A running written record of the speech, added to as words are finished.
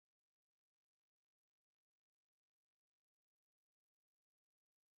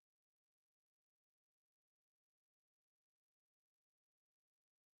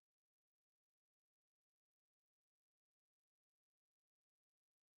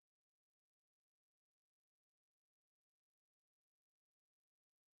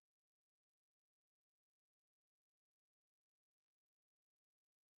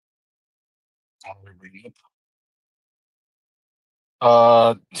How do we bring it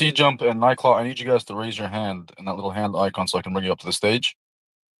up? TJump and Nyklot, I need you guys to raise your hand and that little hand icon so I can bring you up to the stage.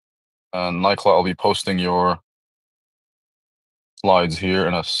 And Nyklot, I'll be posting your slides here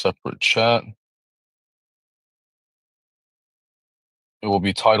in a separate chat. It will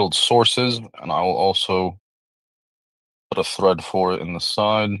be titled Sources, and I will also put a thread for it in the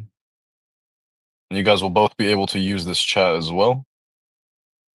side. And you guys will both be able to use this chat as well.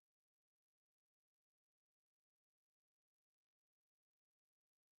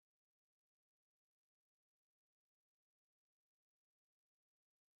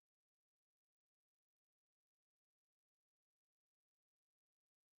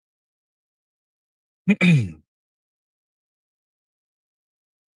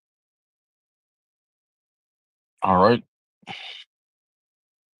 All right.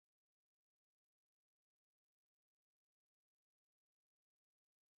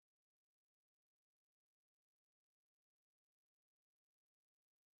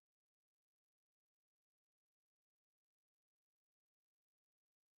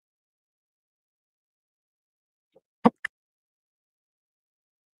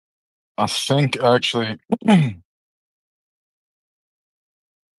 I think actually,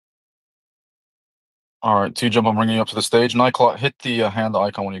 all right, TJump, I'm bringing you up to the stage. Nyklot, hit the hand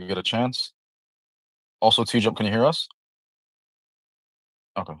icon when you get a chance. Also, TJump, can you hear us?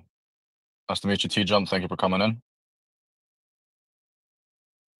 Okay. Nice to meet you, TJump. Thank you for coming in.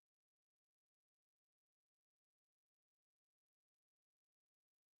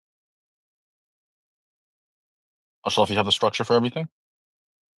 Ashraf, you have the structure for everything?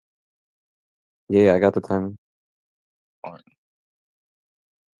 Yeah, I got the time. All right.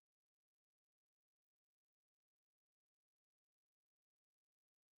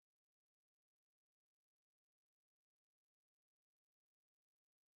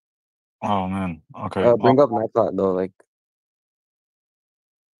 Oh man. Okay. Bring up Nyklot though, like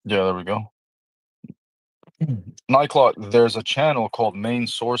Yeah, there we go. Nyklot, there's a channel called Main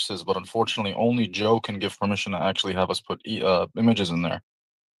Sources, but unfortunately, only Joe can give permission to actually have us put images in there.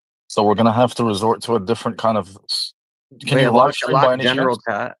 So we're gonna have to resort to a different kind of. Can wait, you live stream by any chance?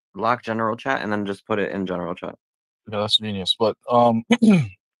 lock general chat, and then just put it in general chat. Yeah, that's genius. But before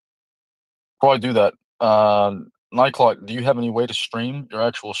I do that, Nyklot, do you have any way to stream your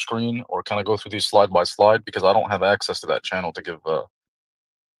actual screen, or kind of go through these slide by slide? Because I don't have access to that channel to give to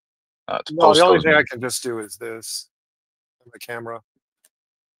No, post the only those. thing I can just do is this on the camera.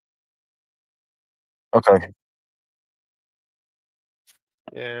 Okay.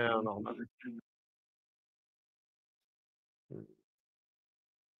 Yeah, I don't know.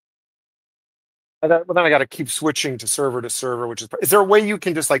 But then I got to keep switching to server, which is there a way you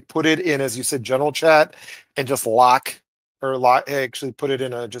can just like put it in, as you said, general chat and just actually put it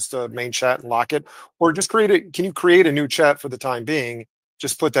in just a main chat and lock it, or just create it? Can you create a new chat for the time being?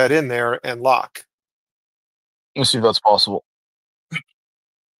 Just put that in there and lock. Let me see if that's possible.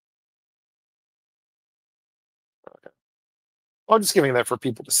 Okay. Well, I'm just giving that for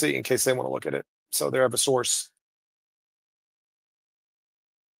people to see in case they want to look at it, so they have a source.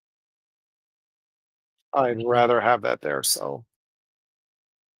 I'd rather have that there. So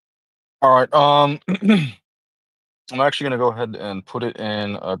All right. I'm actually gonna go ahead and put it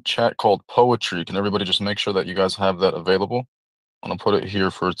in a chat called Poetry. Can everybody just make sure that you guys have that available? I'm gonna put it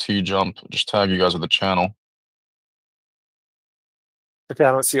here for TJump. Just tag you guys with the channel. okay,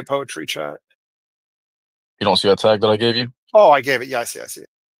 I don't see a poetry chat. You don't see that tag that I gave you? Oh, I gave it. Yeah, I see. I see it.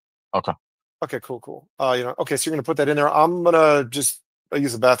 Okay. Okay, cool. Okay, so you're gonna put that in there. I'm gonna just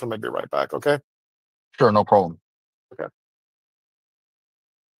use the bathroom. I'll be right back. Okay. Sure, no problem. Okay.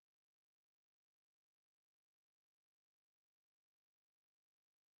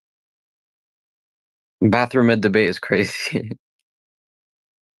 Bathroom mid debate is crazy.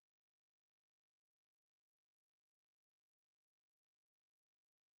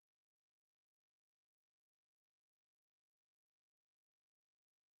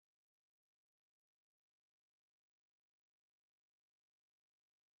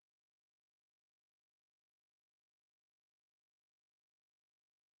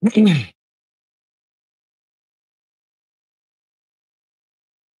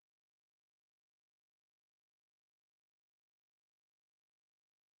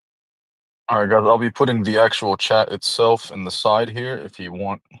 All right, guys. I'll be putting the actual chat itself in the side here if you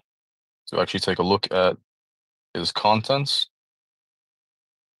want to actually take a look at his contents.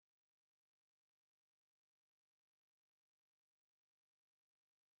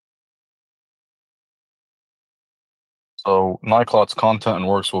 So Nyklot's content and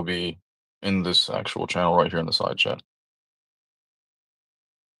works will be in this actual channel right here in the side chat.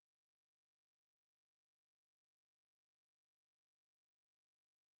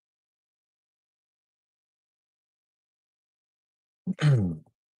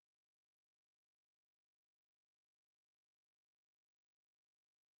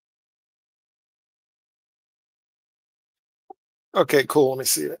 Okay, cool. Let me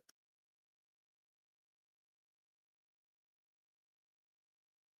see it.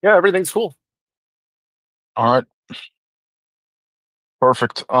 Yeah, everything's cool. All right.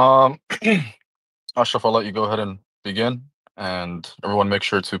 Perfect. Ashraf, I'll let you go ahead and begin. And everyone make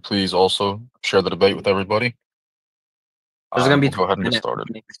sure to please also share the debate with everybody. There's gonna be We'll go ahead and get 20-minute started.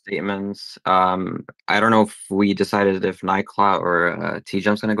 opening statements. I don't know if we decided if Nyklot or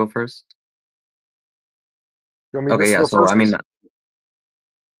TJump's gonna go first. You want me to Okay, just yeah. go So I first? mean,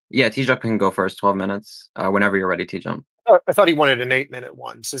 yeah, TJump can go first. 12 minutes. Whenever you're ready, TJump. I thought he wanted an 8-minute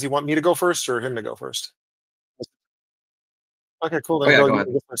one. So does he want me to go first or him to go first? Okay, cool. Oh Then yeah, go, go you ahead.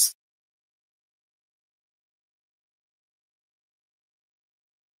 go first.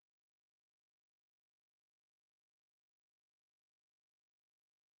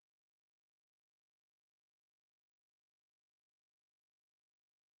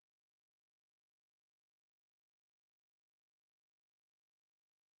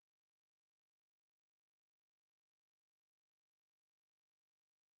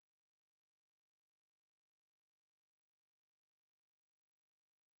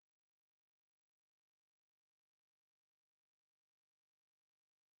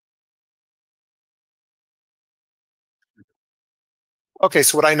 Okay,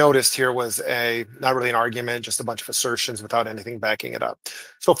 so what I noticed here was not really an argument, just a bunch of assertions without anything backing it up.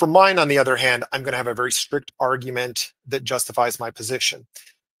 So for mine, on the other hand, I'm going to have a very strict argument that justifies my position.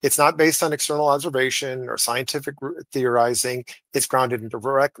 It's not based on external observation or scientific theorizing. It's grounded in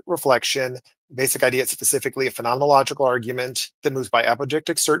direct reflection. Basic idea, it's specifically a phenomenological argument that moves by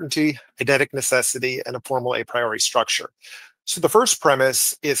apodictic certainty, eidetic necessity, and a formal a priori structure. So the first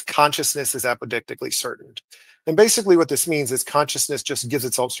premise is consciousness is apodictically certain. And basically what this means is consciousness just gives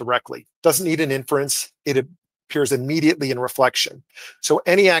itself directly, doesn't need an inference. It appears immediately in reflection. So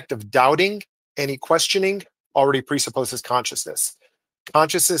any act of doubting, any questioning already presupposes consciousness.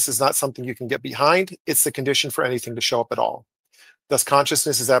 Consciousness is not something you can get behind. It's the condition for anything to show up at all. Thus,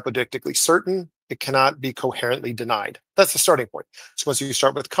 consciousness is apodictically certain. It cannot be coherently denied. That's the starting point. So once you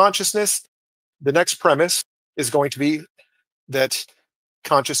start with consciousness, the next premise is going to be that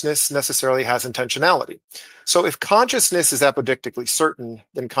consciousness necessarily has intentionality. So if consciousness is apodictically certain,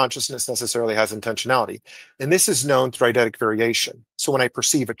 then consciousness necessarily has intentionality. And this is known through eidetic variation. So when I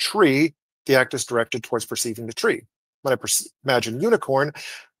perceive a tree, the act is directed towards perceiving the tree. When I imagine unicorn,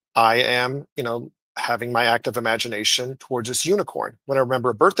 I am, having my active imagination towards this unicorn. When I remember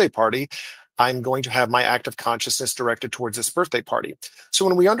a birthday party, I'm going to have my act of consciousness directed towards this birthday party. So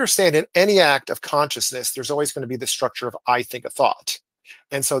when we understand in any act of consciousness, there's always going to be the structure of I think a thought.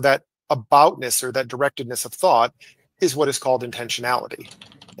 And so that aboutness or that directedness of thought is what is called intentionality.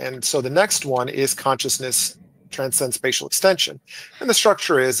 And so the next one is consciousness transcends spatial extension. And the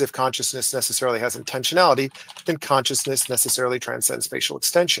structure is if consciousness necessarily has intentionality, then consciousness necessarily transcends spatial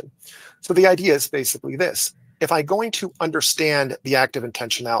extension. So the idea is basically this. If I'm going to understand the act of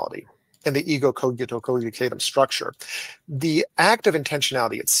intentionality and the ego cogito cogicatum structure, the act of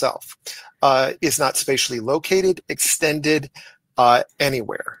intentionality itself is not spatially located, extended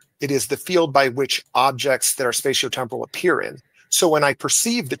anywhere. It is the field by which objects that are spatiotemporal appear in. So when I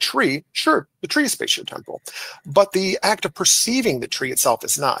perceive the tree, sure, the tree is spatiotemporal, but the act of perceiving the tree itself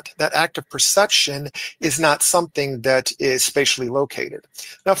is not. That act of perception is not something that is spatially located.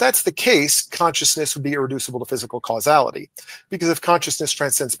 Now, if that's the case, consciousness would be irreducible to physical causality, because if consciousness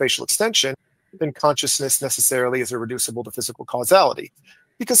transcends spatial extension, then consciousness necessarily is irreducible to physical causality,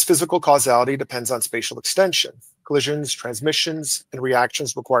 because physical causality depends on spatial extension. Collisions, transmissions, and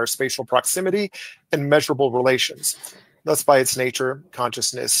reactions require spatial proximity and measurable relations. Thus, by its nature,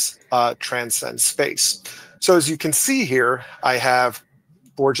 consciousness transcends space. So as you can see here, I have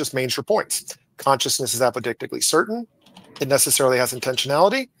 4 just major points. Consciousness is apodictically certain. It necessarily has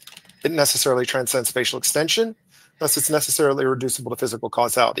intentionality. It necessarily transcends spatial extension. Thus, it's necessarily reducible to physical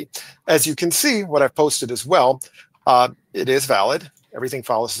causality. As you can see, what I've posted as well, it is valid. Everything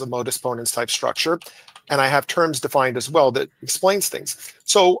follows a modus ponens type structure. And I have terms defined as well that explains things.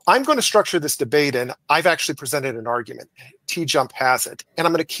 So I'm going to structure this debate in, I've actually presented an argument. TJump hasn't. And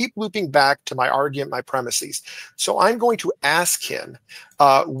I'm going to keep looping back to my argument, my premises. So I'm going to ask him,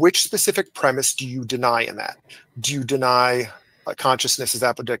 which specific premise do you deny in that? Do you deny consciousness is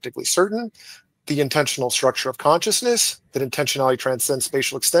apodictically certain, the intentional structure of consciousness, that intentionality transcends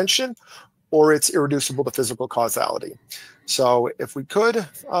spatial extension, or it's irreducible to physical causality? So if we could,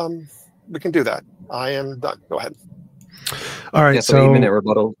 we can do that. I am done. Go ahead. All right, Yeah, so 8-minute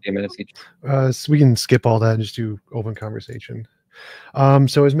rebuttal, 8 minutes each. so we can skip all that and just do open conversation.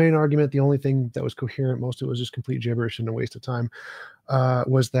 So his main argument, the only thing that was coherent, most of it was just complete gibberish and a waste of time,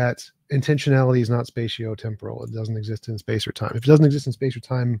 was that intentionality is not spatio-temporal. It doesn't exist in space or time. If it doesn't exist in space or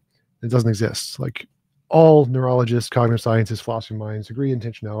time, it doesn't exist. Like all neurologists, cognitive scientists, philosophy minds agree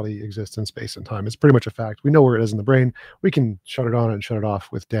intentionality exists in space and time. It's pretty much a fact. We know where it is in the brain. We can shut it on and shut it off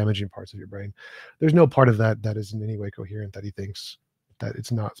with damaging parts of your brain. There's no part of that that is in any way coherent that he thinks that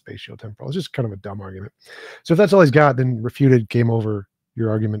it's not spatio-temporal. It's just kind of a dumb argument. So if that's all he's got, then refuted, game over, your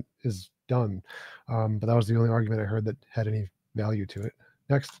argument is done. But that was the only argument I heard that had any value to it.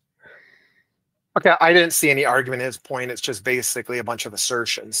 Next. Okay, I didn't see any argument in his point. It's just basically a bunch of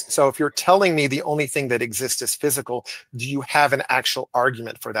assertions. So if you're telling me the only thing that exists is physical, do you have an actual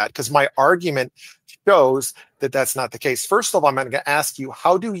argument for that? Because my argument shows that that's not the case. First of all, I'm going to ask you,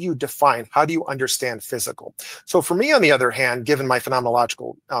 how do you understand physical? So for me, on the other hand, given my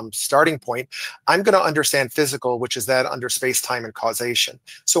phenomenological starting point, I'm going to understand physical, which is that under space, time, and causation.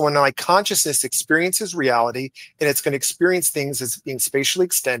 So when my consciousness experiences reality, and it's going to experience things as being spatially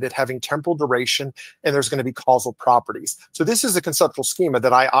extended, having temporal duration, and there's going to be causal properties. So this is a conceptual schema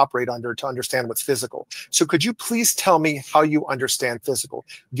that I operate under to understand what's physical. So could you please tell me how you understand physical?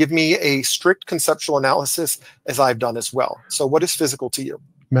 Give me a strict conceptual analysis, as I've done as well. So what is physical to you?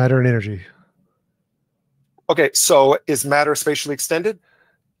 Matter and energy. Okay, so is matter spatially extended?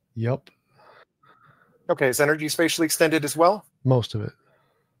 Yep. Okay, is energy spatially extended as well? Most of it.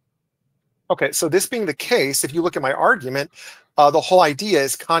 Okay, so this being the case, if you look at my argument, the whole idea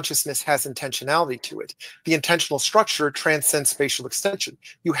is consciousness has intentionality to it. The intentional structure transcends spatial extension.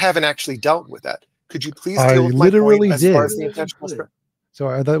 You haven't actually dealt with that. Could you please deal with my point as far as the intentional structure?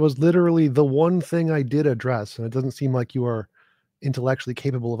 So that was literally the one thing I did address, and it doesn't seem like you are intellectually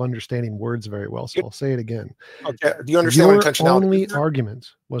capable of understanding words very well. So I'll say it again. Okay, do you understand what intentionality Your only is? argument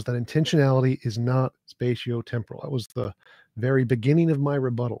was that intentionality is not spatio-temporal. That was the very beginning of my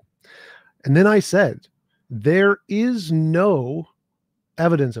rebuttal. And then I said, there is no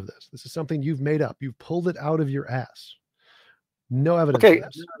evidence of this. This is something you've made up. You've pulled it out of your ass. No evidence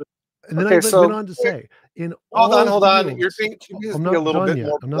of this. And then I went on to say, hold on. You're being a little bit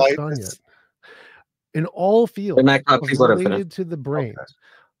more polite. I'm not done yet. In all fields related to the brain,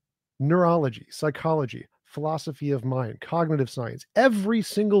 neurology, psychology, philosophy of mind, cognitive science, every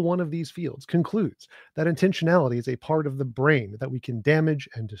single one of these fields concludes that intentionality is a part of the brain that we can damage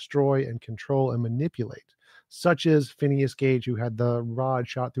and destroy and control and manipulate, such as Phineas Gage, who had the rod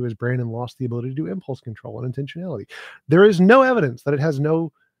shot through his brain and lost the ability to do impulse control and intentionality. There is no evidence that it has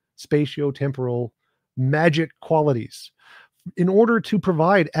no spatio-temporal magic qualities. In order to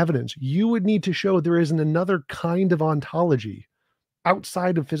provide evidence, you would need to show there isn't another kind of ontology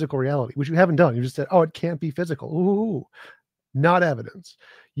outside of physical reality, which you haven't done. You just said, oh, it can't be physical. Ooh, not evidence.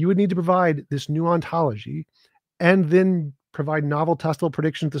 You would need to provide this new ontology and then provide novel testable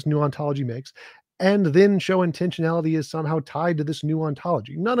predictions this new ontology makes, and then show intentionality is somehow tied to this new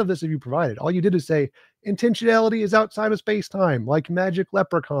ontology. None of this have you provided. All you did is say intentionality is outside of space-time, like magic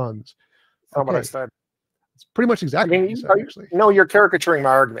leprechauns. That's what I said. It's pretty much exactly what you said, actually. No, you're caricaturing my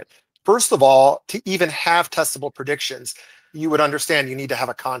argument. First of all, to even have testable predictions, you would understand you need to have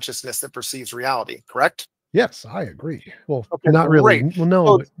a consciousness that perceives reality, correct? Yes, I agree. Well, not really. Great. Well,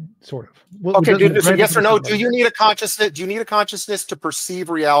 no, but sort of. Well, okay, so yes or no? Do you need a consciousness? Do you need a consciousness to perceive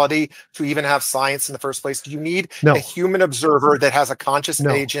reality to even have science in the first place? Do you need a human observer that has a conscious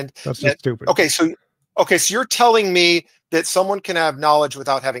agent? That's just stupid. Okay, so you're telling me that someone can have knowledge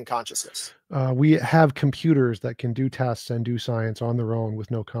without having consciousness? We have computers that can do tests and do science on their own with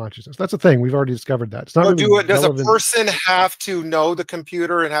no consciousness. That's a thing. We've already discovered that. It's not really does a person have to know the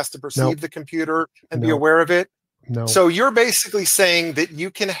computer and has to perceive the computer and be aware of it? No. So you're basically saying that you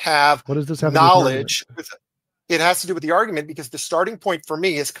can have what does this have knowledge with it has to do with the argument, because the starting point for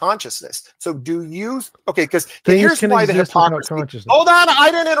me is consciousness. So do you because here's why the hypocrisy. Hold on,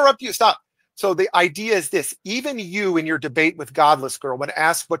 I didn't interrupt you. Stop. So the idea is this: even you, in your debate with Godless Girl, when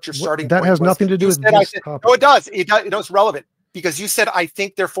asked what your starting point was, that has nothing to do with this topic. No, it does. It's relevant, because you said, "I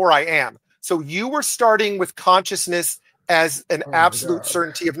think, therefore I am." So you were starting with consciousness as an absolute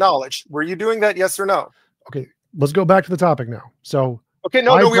certainty of knowledge. Were you doing that? Yes or no? Okay, let's go back to the topic now. So we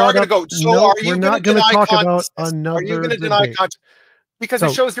are going to go. So are you not going to talk about another? Are you going to deny consciousness? Because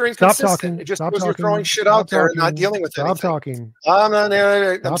it shows you're inconsistent. It just shows you're throwing shit out there and not dealing with anything. Stop talking.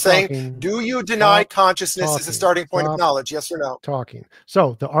 I'm saying, do you deny consciousness as a starting point of knowledge? Yes or no? Talking.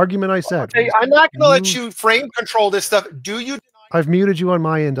 So the argument I said. Okay, I'm not going to let you frame control this stuff. Do you deny? I've muted you on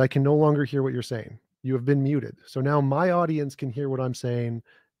my end. I can no longer hear what you're saying. You have been muted. So now my audience can hear what I'm saying.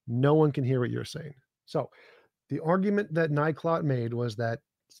 No one can hear what you're saying. So the argument that Nyklot made was that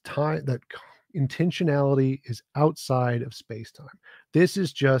intentionality is outside of space-time. This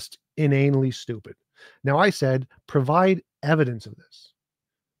is just inanely stupid. Now, I said, provide evidence of this.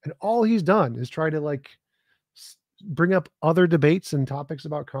 And all he's done is try to like bring up other debates and topics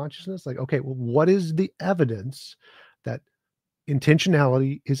about consciousness. Like, okay, well, what is the evidence that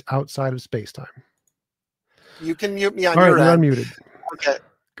intentionality is outside of space-time? You can mute me on all your right, end. You're unmuted. Okay.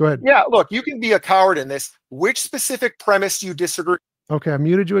 Go ahead. Yeah, look, you can be a coward in this. Which specific premise do you disagree? Okay, I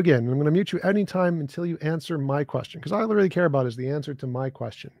muted you again. I'm going to mute you anytime until you answer my question, because all I really care about is the answer to my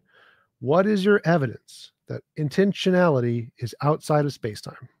question. What is your evidence that intentionality is outside of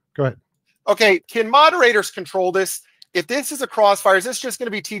space-time? Go ahead. Okay, can moderators control this? If this is a crossfire, is this just going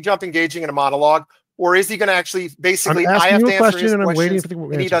to be TJump engaging in a monologue? Or is he going to actually basically, I have to answer his questions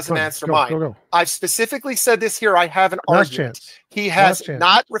and he doesn't answer mine. Go. I've specifically said this here. I have an argument. He has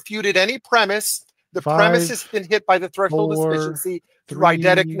not refuted any premise. The premise has been hit by the threshold of sufficiency through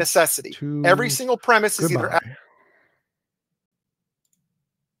eidetic necessity. Every single premise is either